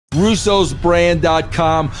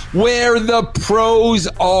russosbrand.com, where the pros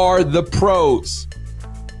are the pros.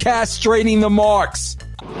 Castrating the marks.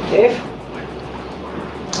 Dave?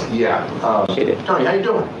 Yeah. Tony, how you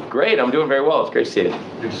doing? Great. I'm doing very well. It's great to see you.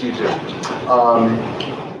 Good to see you too.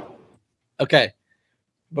 Okay.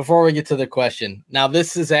 Before we get to the question, now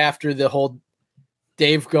this is after the whole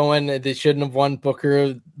Dave going, they shouldn't have won Booker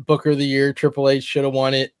of the Year. Triple H should have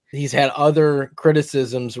won it. He's had other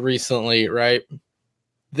criticisms recently, right?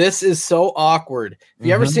 This is so awkward. Have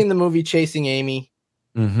you ever seen the movie Chasing Amy?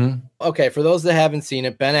 Okay, for those that haven't seen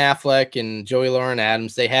it, Ben Affleck and Joey Lauren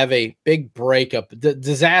Adams, they have a big breakup,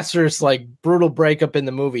 disastrous, like brutal breakup in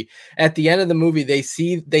the movie. At the end of the movie, they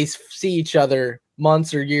see each other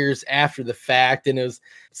months or years after the fact, and it was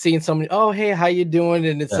seeing somebody, oh hey, how you doing?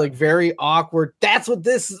 And it's like very awkward. That's what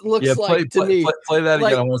this looks like to me. Play that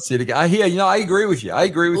again. I want to see it again. I agree with you. I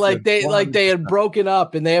agree with you. They had broken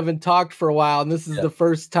up and they haven't talked for a while, and this is the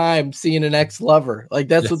first time seeing an ex-lover. Like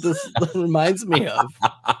that's what this reminds me of.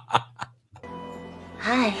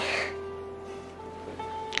 Hi.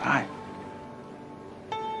 Hi.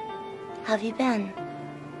 How have you been?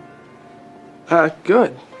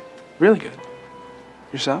 Good. Really good.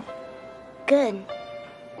 Yourself? Good.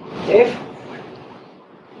 Dave?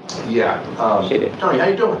 Yeah. Tony, how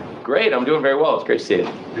you doing? Great. I'm doing very well. It's great to see you.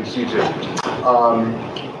 Good to see you too.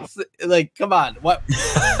 Like, come on. What?